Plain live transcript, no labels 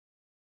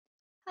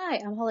Hi,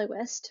 I'm Holly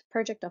West,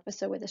 Project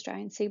Officer with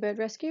Australian Seabird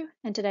Rescue,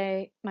 and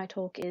today my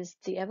talk is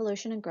the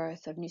evolution and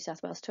growth of New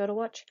South Wales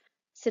TurtleWatch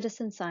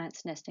Citizen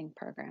Science Nesting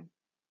Program.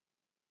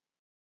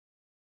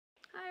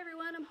 Hi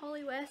everyone, I'm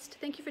Holly West.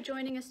 Thank you for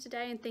joining us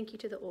today and thank you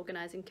to the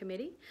organising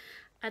committee.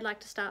 I'd like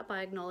to start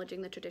by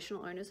acknowledging the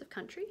traditional owners of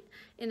country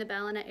in the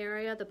Ballina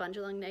area, the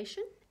Bundjalung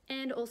Nation,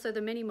 and also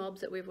the many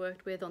mobs that we've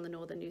worked with on the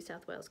northern New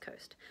South Wales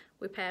coast.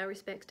 We pay our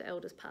respects to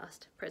elders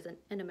past, present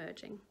and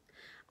emerging.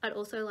 I'd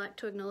also like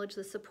to acknowledge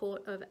the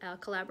support of our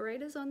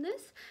collaborators on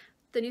this.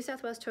 The New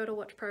South Wales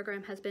TurtleWatch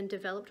program has been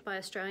developed by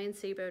Australian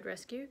Seabird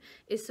Rescue,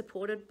 is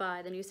supported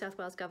by the New South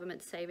Wales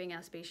Government's Saving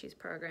Our Species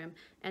program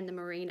and the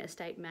Marine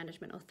Estate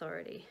Management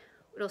Authority.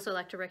 We'd also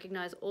like to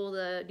recognise all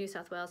the New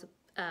South Wales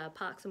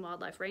Parks and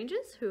Wildlife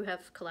Rangers who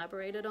have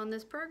collaborated on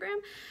this program,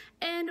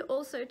 and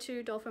also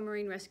to Dolphin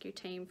Marine Rescue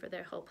team for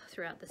their help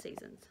throughout the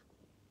seasons.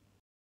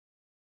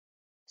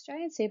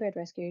 Australian Seabird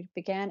Rescue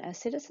began a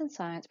citizen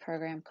science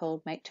program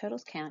called Make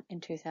Turtles Count in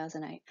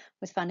 2008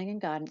 with funding and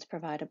guidance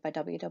provided by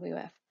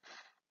WWF.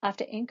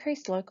 After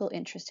increased local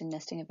interest in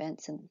nesting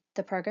events,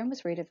 the program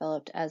was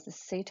redeveloped as the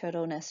Sea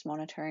Turtle Nest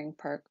Monitoring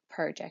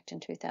Project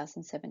in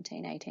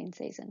 2017-18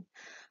 season.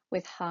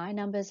 With high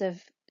numbers of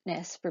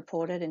nests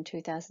reported in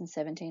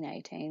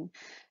 2017-18,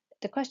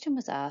 the question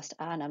was asked,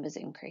 are numbers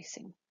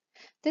increasing?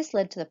 This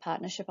led to the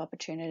partnership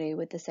opportunity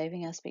with the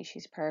Saving Our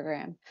Species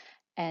program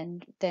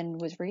and then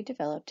was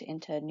redeveloped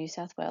into New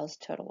South Wales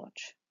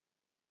TurtleWatch.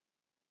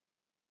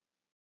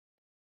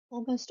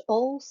 Almost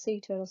all sea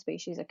turtle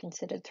species are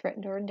considered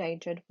threatened or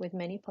endangered, with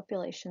many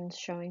populations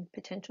showing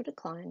potential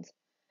declines,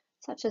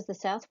 such as the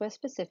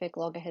southwest Pacific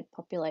loggerhead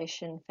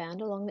population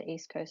found along the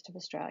east coast of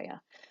Australia,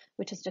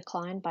 which has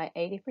declined by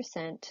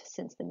 80%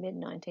 since the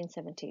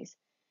mid-1970s.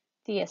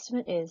 The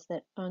estimate is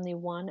that only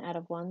 1 out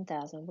of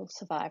 1,000 will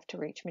survive to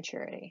reach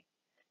maturity.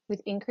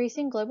 With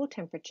increasing global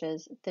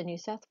temperatures, the New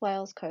South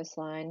Wales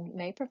coastline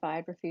may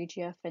provide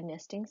refugia for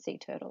nesting sea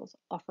turtles,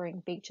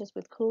 offering beaches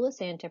with cooler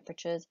sand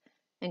temperatures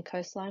and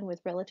coastline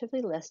with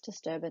relatively less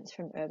disturbance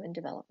from urban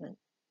development.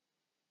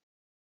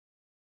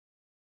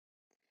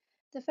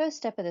 The first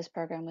step of this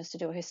program was to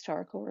do a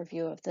historical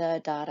review of the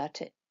data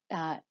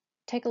to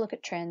take a look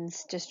at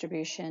trends,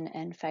 distribution,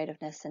 and fate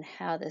of nests and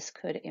how this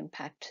could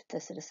impact the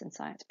citizen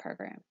science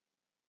program.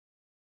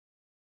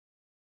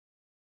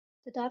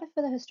 The data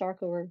for the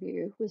historical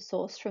review was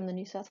sourced from the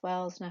New South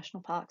Wales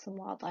National Parks and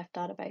Wildlife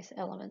Database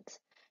elements,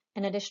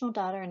 and additional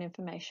data and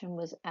information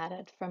was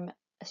added from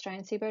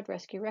Australian Seabird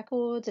Rescue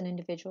records and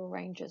individual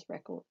rangers'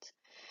 records.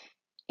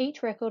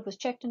 Each record was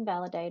checked and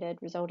validated,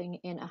 resulting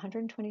in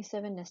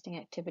 127 nesting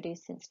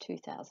activities since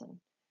 2000.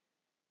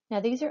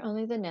 Now, these are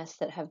only the nests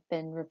that have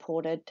been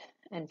reported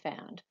and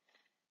found.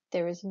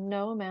 There is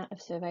no amount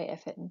of survey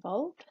effort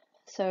involved,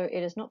 so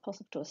it is not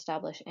possible to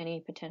establish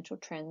any potential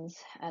trends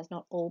as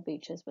not all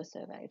beaches were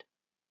surveyed.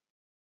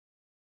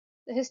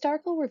 The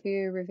historical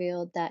review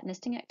revealed that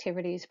nesting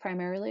activities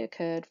primarily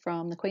occurred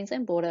from the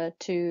Queensland border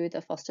to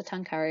the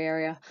Forster-Tuncurry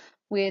area,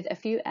 with a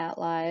few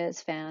outliers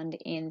found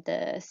in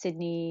the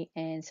Sydney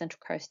and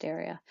Central Coast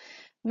area.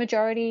 The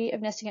majority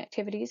of nesting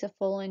activities are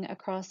falling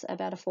across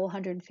about a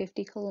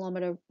 450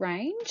 kilometre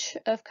range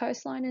of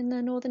coastline in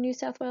the northern New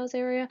South Wales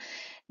area.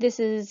 This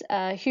is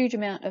a huge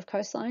amount of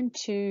coastline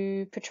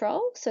to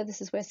patrol, so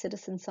this is where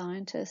citizen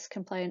scientists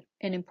can play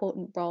an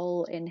important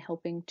role in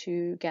helping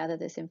to gather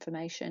this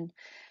information.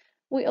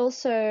 We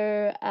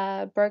also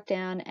broke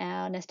down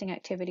our nesting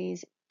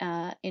activities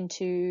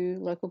into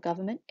local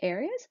government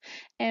areas,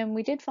 and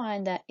we did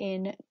find that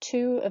in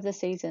 2 of the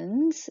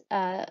seasons,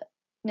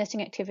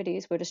 nesting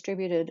activities were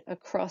distributed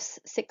across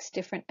 6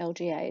 different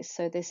LGAs.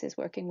 So this is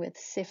working with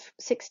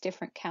 6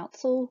 different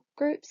council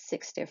groups,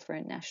 6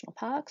 different national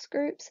parks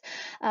groups.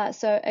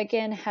 So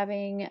again,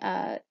 having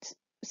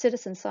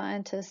citizen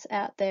scientists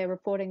out there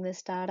reporting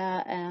this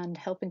data and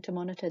helping to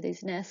monitor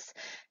these nests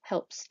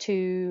helps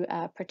to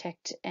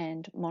protect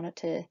and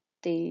monitor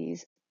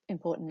these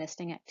important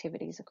nesting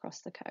activities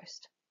across the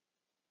coast.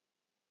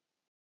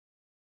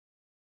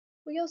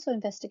 We also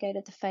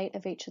investigated the fate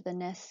of each of the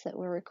nests that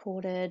were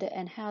recorded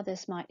and how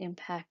this might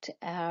impact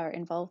our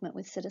involvement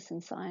with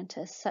citizen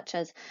scientists, such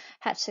as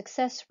hatch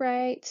success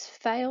rates,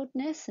 failed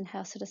nests, and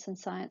how citizen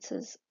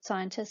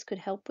scientists could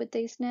help with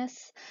these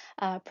nests,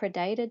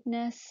 predated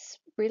nests,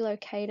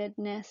 relocated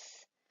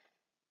nests,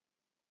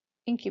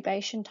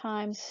 incubation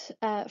times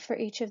for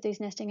each of these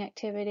nesting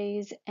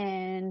activities,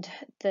 and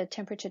the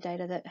temperature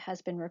data that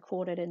has been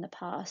recorded in the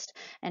past,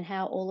 and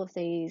how all of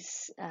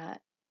these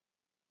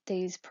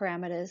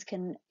parameters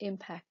can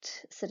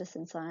impact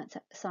citizen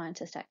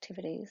scientist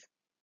activities.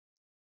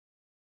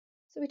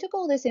 So we took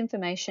all this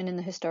information in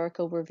the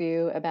historical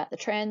review about the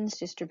trends,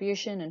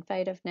 distribution and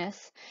fate of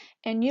nests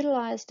and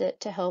utilised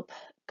it to help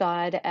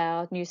guide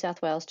our New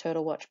South Wales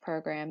TurtleWatch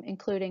program,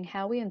 including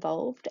how we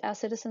involved our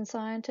citizen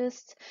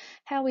scientists,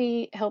 how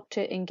we helped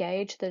to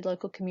engage the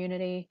local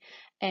community,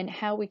 and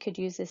how we could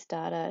use this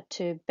data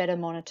to better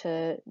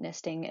monitor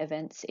nesting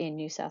events in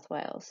New South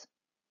Wales.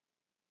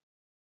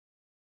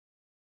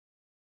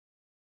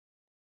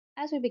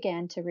 As we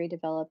began to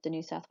redevelop the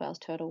New South Wales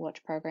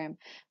TurtleWatch program,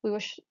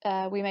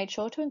 we made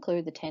sure to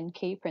include the 10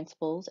 key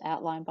principles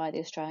outlined by the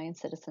Australian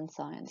Citizen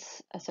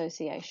Science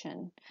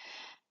Association,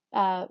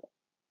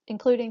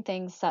 including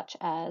things such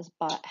as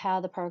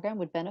how the program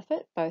would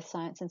benefit both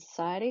science and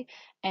society,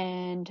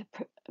 and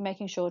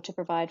making sure to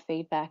provide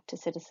feedback to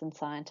citizen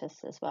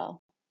scientists as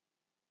well.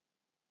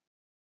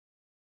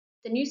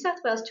 The New South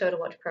Wales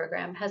TurtleWatch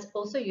program has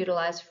also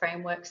utilised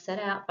frameworks set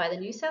out by the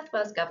New South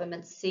Wales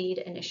Government's SEED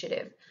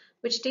initiative,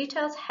 which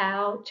details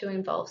how to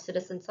involve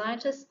citizen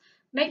scientists,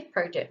 make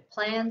project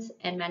plans,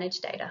 and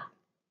manage data.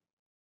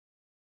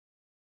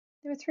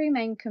 There are three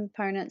main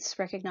components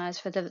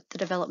recognised for the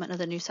development of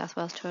the New South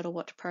Wales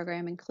TurtleWatch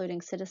program,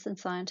 including citizen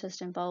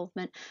scientist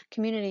involvement,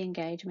 community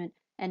engagement,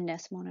 and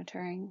nest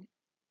monitoring.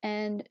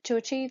 And to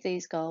achieve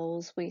these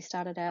goals, we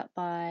started out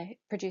by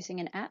producing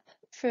an app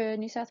for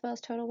New South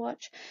Wales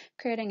TurtleWatch,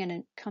 creating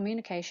a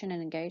communication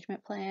and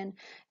engagement plan,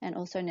 and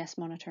also nest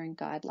monitoring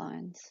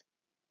guidelines.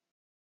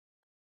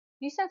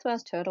 New South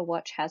Wales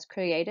TurtleWatch has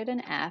created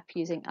an app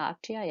using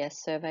ArcGIS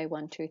Survey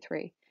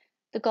 123.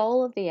 The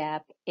goal of the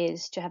app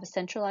is to have a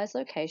centralised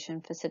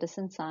location for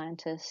citizen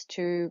scientists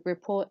to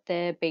report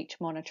their beach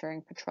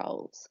monitoring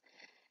patrols.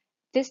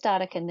 This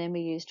data can then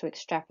be used to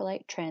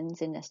extrapolate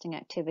trends in nesting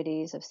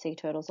activities of sea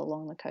turtles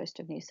along the coast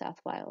of New South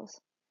Wales.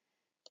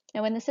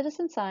 Now, when the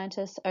citizen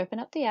scientists open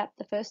up the app,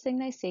 the first thing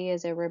they see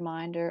is a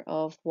reminder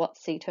of what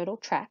sea turtle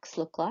tracks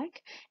look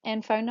like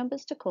and phone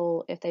numbers to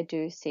call if they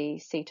do see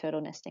sea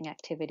turtle nesting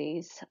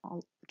activities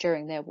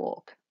during their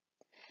walk.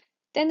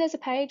 Then there's a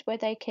page where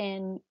they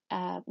can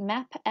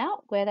map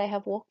out where they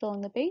have walked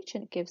along the beach,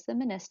 and it gives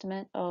them an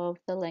estimate of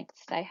the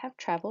lengths they have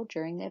travelled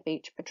during their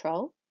beach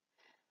patrol.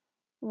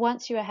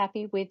 Once you are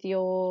happy with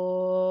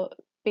your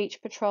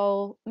beach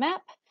patrol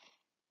map,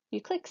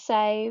 you click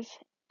Save,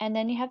 and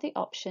then you have the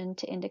option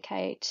to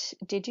indicate,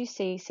 did you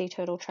see sea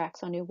turtle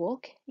tracks on your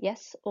walk?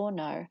 Yes or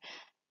no.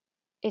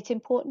 It's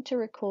important to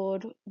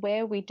record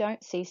where we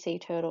don't see sea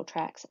turtle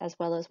tracks as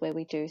well as where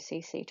we do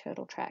see sea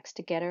turtle tracks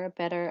to get a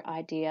better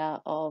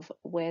idea of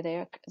where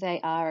they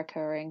are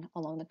occurring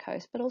along the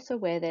coast, but also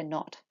where they're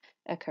not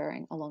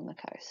occurring along the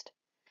coast.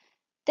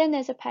 Then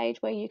there's a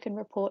page where you can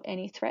report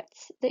any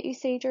threats that you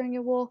see during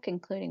your walk,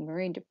 including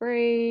marine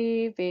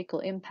debris,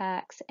 vehicle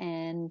impacts,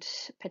 and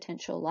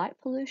potential light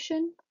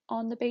pollution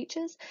on the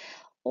beaches.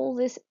 All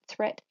this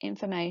threat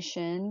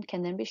information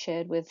can then be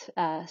shared with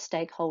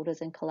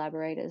stakeholders and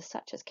collaborators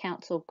such as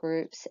council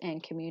groups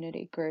and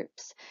community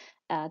groups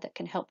that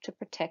can help to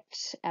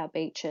protect our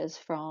beaches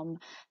from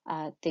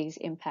these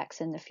impacts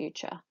in the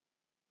future.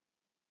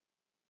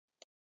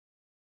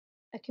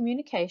 A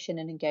communication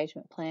and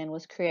engagement plan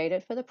was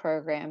created for the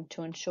program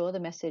to ensure the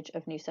message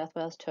of New South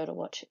Wales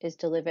TurtleWatch is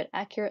delivered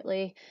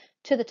accurately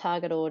to the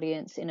target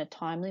audience in a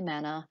timely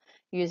manner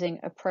using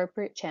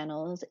appropriate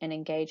channels and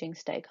engaging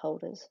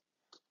stakeholders.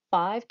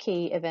 5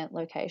 key event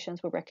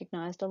locations were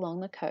recognised along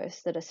the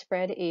coast that are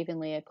spread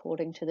evenly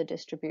according to the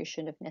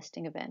distribution of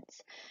nesting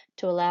events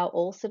to allow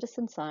all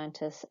citizen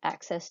scientists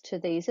access to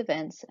these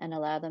events and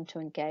allow them to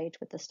engage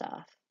with the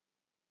staff.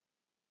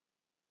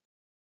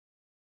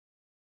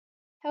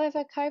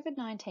 However,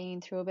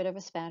 COVID-19 threw a bit of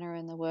a spanner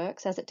in the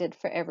works, as it did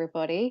for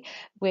everybody,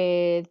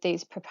 with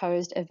these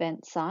proposed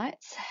event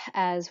sites,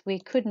 as we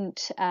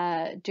couldn't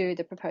do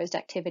the proposed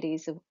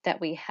activities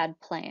that we had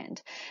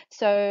planned.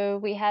 So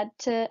we had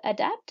to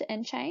adapt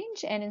and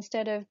change, and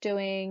instead of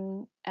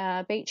doing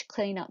beach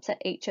cleanups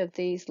at each of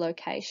these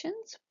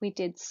locations, we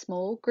did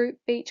small group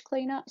beach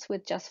cleanups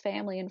with just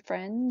family and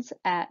friends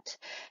at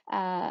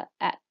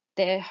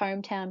their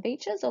hometown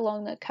beaches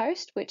along the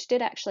coast, which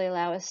did actually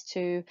allow us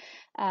to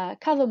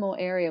cover more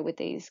area with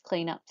these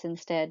cleanups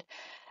instead.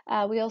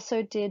 We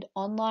also did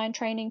online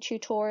training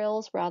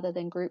tutorials rather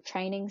than group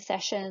training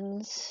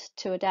sessions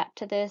to adapt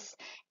to this.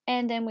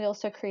 And then we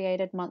also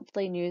created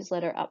monthly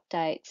newsletter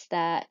updates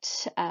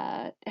that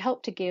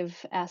help to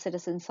give our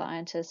citizen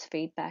scientists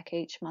feedback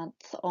each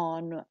month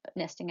on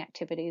nesting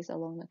activities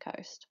along the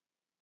coast.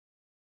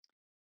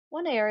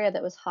 One area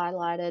that was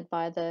highlighted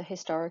by the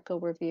historical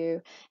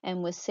review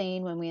and was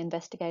seen when we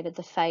investigated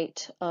the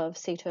fate of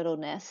sea turtle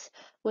nests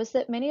was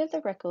that many of the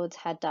records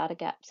had data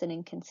gaps and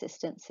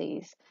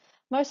inconsistencies,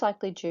 most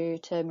likely due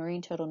to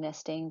marine turtle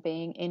nesting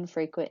being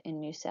infrequent in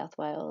New South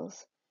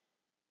Wales.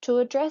 To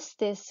address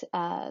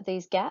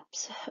these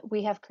gaps,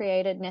 we have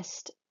created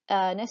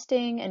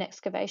nesting and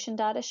excavation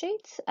data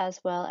sheets, as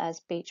well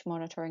as beach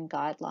monitoring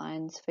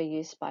guidelines for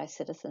use by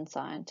citizen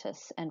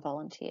scientists and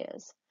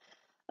volunteers.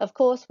 Of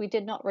course, we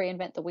did not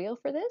reinvent the wheel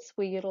for this.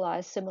 We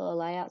utilised similar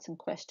layouts and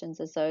questions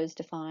as those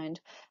defined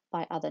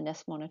by other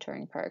nest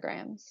monitoring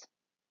programs.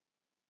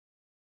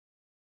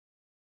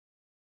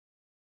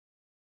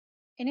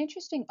 An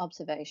interesting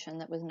observation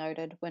that was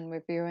noted when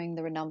reviewing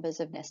the numbers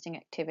of nesting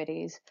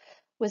activities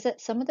was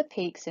that some of the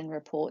peaks in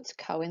reports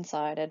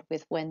coincided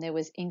with when there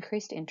was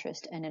increased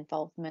interest and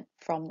involvement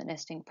from the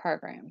nesting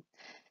program,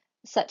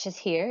 such as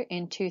here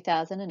in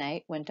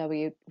 2008 with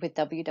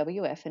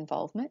WWF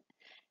involvement.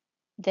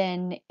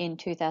 Then in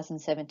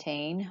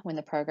 2017, when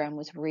the program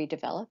was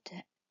redeveloped,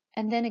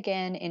 and then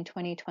again in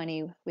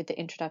 2020 with the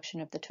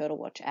introduction of the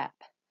TurtleWatch app.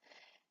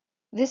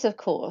 This, of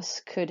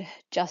course, could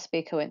just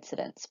be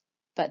coincidence,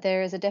 but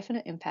there is a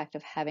definite impact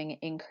of having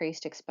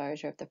increased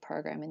exposure of the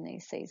program in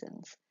these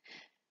seasons.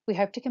 We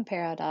hope to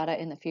compare our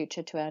data in the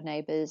future to our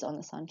neighbours on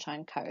the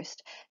Sunshine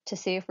Coast to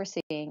see if we're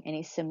seeing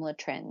any similar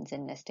trends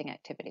in nesting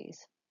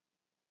activities.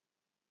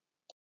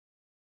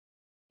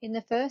 In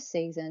the first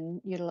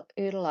season,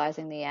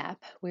 utilising the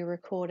app, we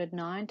recorded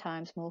 9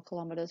 times more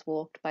kilometres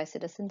walked by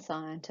citizen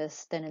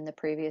scientists than in the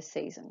previous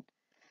season.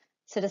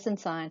 Citizen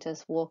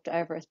scientists walked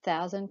over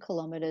 1,000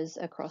 kilometres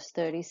across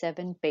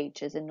 37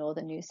 beaches in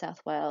northern New South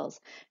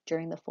Wales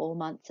during the 4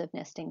 months of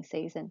nesting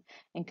season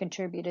and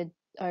contributed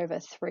over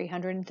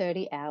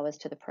 330 hours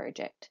to the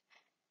project.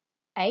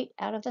 8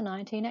 out of the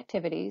 19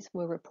 activities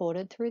were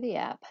reported through the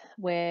app,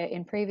 where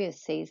in previous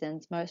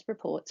seasons most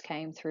reports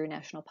came through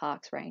national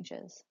parks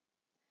rangers.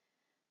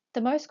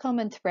 The most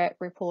common threat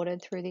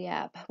reported through the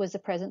app was the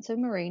presence of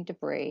marine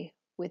debris,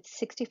 with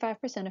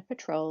 65% of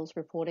patrols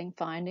reporting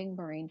finding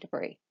marine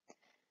debris.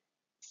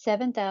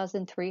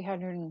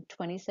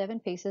 7,327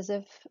 pieces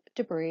of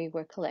debris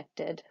were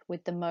collected,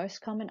 with the most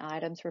common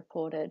items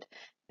reported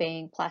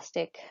being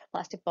plastic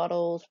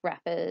bottles,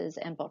 wrappers,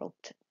 and bottle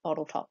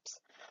tops.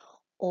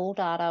 All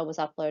data was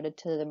uploaded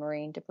to the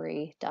marine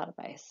debris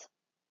database.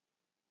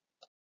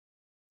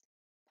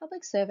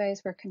 Public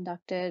surveys were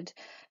conducted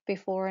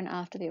before and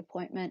after the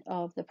appointment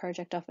of the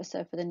project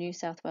officer for the New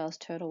South Wales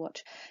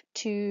TurtleWatch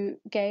to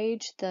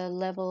gauge the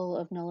level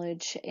of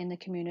knowledge in the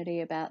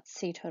community about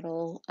sea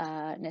turtle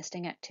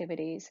nesting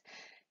activities.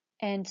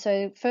 And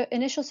so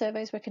initial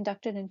surveys were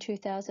conducted in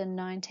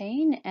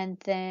 2019, and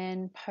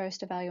then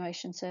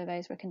post-evaluation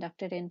surveys were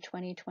conducted in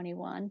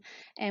 2021.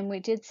 And we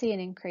did see an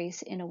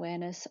increase in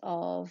awareness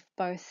of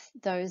both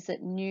those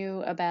that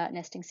knew about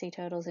nesting sea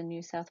turtles in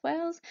New South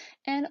Wales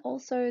and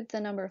also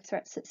the number of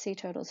threats that sea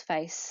turtles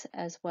face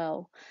as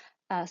well.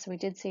 So we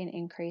did see an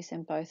increase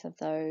in both of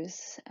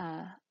those.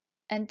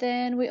 And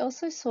then we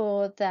also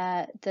saw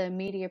that the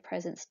media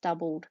presence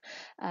doubled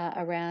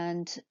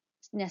around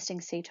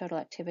nesting sea turtle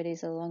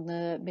activities along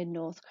the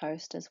mid-north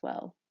coast as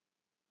well.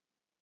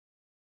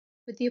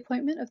 With the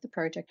appointment of the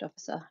project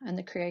officer and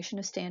the creation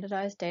of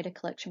standardised data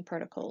collection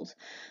protocols,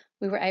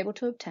 we were able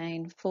to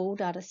obtain full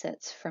data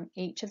sets from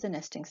each of the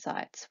nesting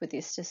sites with the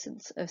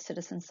assistance of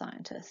citizen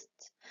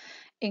scientists,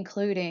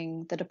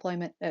 including the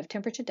deployment of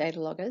temperature data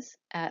loggers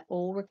at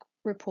all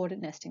reported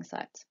nesting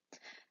sites.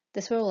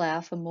 This will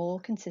allow for more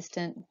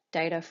consistent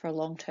data for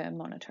long-term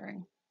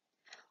monitoring.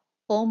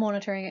 All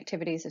monitoring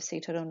activities of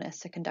sea turtle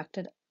nests are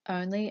conducted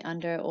only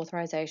under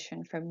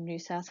authorisation from New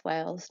South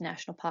Wales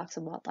National Parks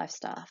and Wildlife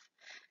staff.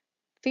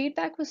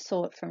 Feedback was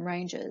sought from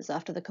rangers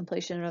after the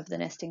completion of the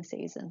nesting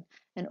season,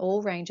 and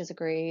all rangers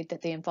agreed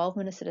that the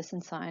involvement of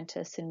citizen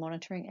scientists in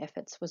monitoring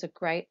efforts was a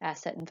great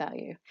asset and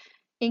value.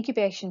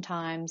 Incubation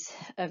times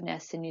of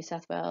nests in New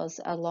South Wales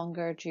are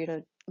longer due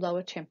to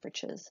lower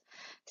temperatures,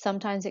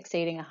 sometimes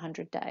exceeding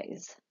 100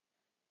 days.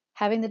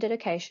 Having the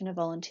dedication of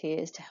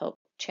volunteers to help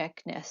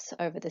check nests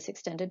over this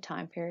extended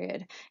time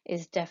period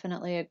is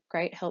definitely a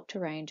great help to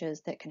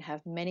rangers that can have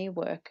many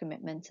work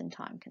commitments and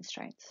time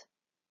constraints.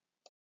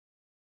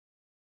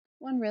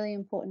 One really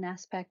important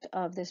aspect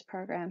of this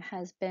program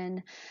has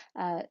been,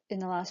 in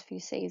the last few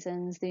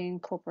seasons, the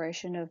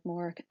incorporation of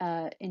more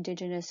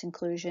Indigenous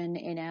inclusion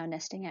in our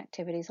nesting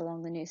activities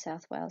along the New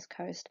South Wales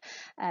coast.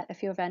 At a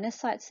few of our nest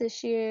sites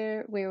this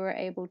year, we were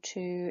able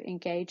to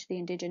engage the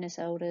Indigenous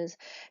elders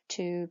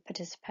to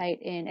participate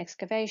in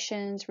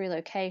excavations,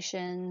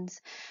 relocations,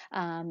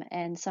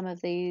 and some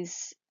of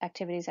these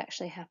activities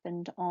actually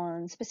happened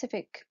on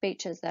specific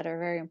beaches that are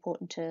very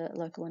important to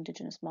local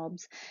Indigenous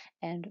mobs,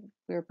 and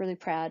we're really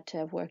proud to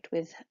have worked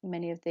with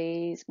many of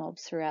these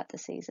mobs throughout the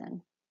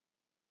season.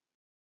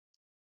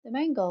 The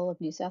main goal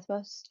of New South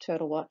Wales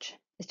TurtleWatch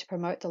is to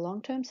promote the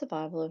long-term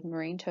survival of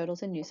marine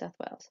turtles in New South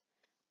Wales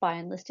by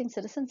enlisting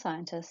citizen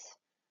scientists,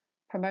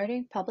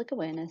 promoting public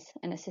awareness,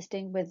 and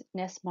assisting with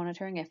nest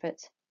monitoring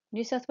efforts.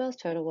 New South Wales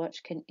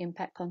TurtleWatch can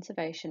impact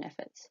conservation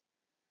efforts.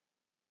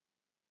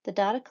 The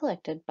data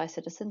collected by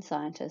citizen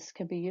scientists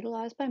can be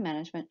utilised by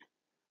management,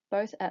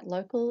 both at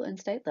local and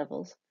state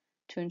levels,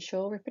 to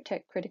ensure we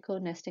protect critical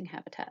nesting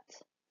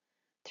habitats.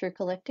 Through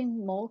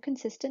collecting more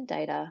consistent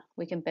data,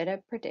 we can better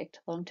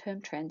predict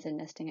long-term trends in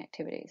nesting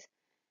activities.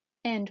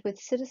 And with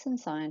citizen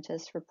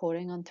scientists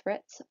reporting on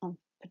threats on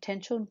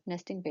potential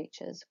nesting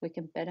beaches, we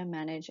can better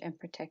manage and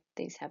protect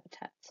these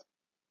habitats.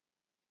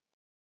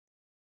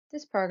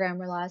 This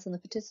program relies on the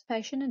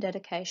participation and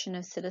dedication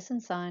of citizen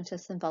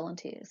scientists and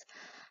volunteers.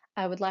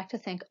 I would like to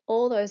thank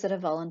all those that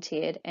have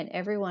volunteered and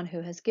everyone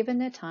who has given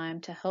their time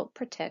to help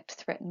protect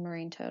threatened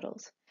marine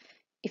turtles.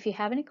 If you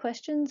have any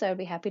questions, I would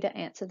be happy to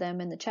answer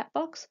them in the chat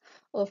box,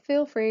 or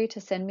feel free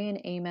to send me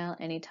an email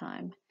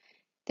anytime.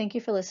 Thank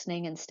you for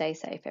listening and stay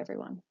safe,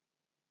 everyone.